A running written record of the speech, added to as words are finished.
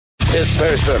This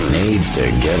person needs to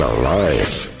get a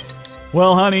life.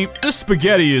 Well, honey, this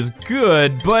spaghetti is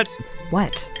good, but...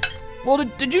 What? Well,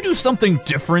 did you do something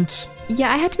different?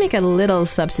 Yeah, I had to make a little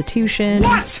substitution.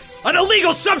 What? An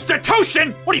illegal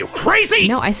substitution? What are you, crazy?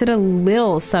 No, I said a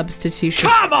little substitution.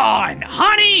 Come on,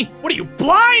 honey! What are you,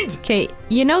 blind? Okay,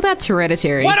 you know that's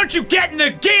hereditary. Why don't you get in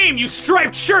the game, you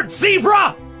striped shirt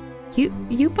zebra?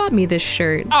 You bought me this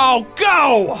shirt. Oh,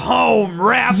 go home,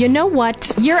 ref! You know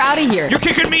what? You're out of here. You're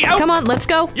kicking me out? Come on, let's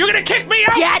go. You're gonna kick me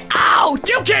out? Get out!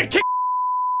 You can't kick.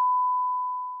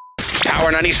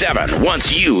 Power 97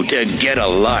 wants you to get a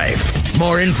life.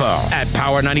 More info at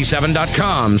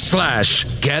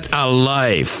power97.com/get a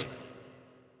life.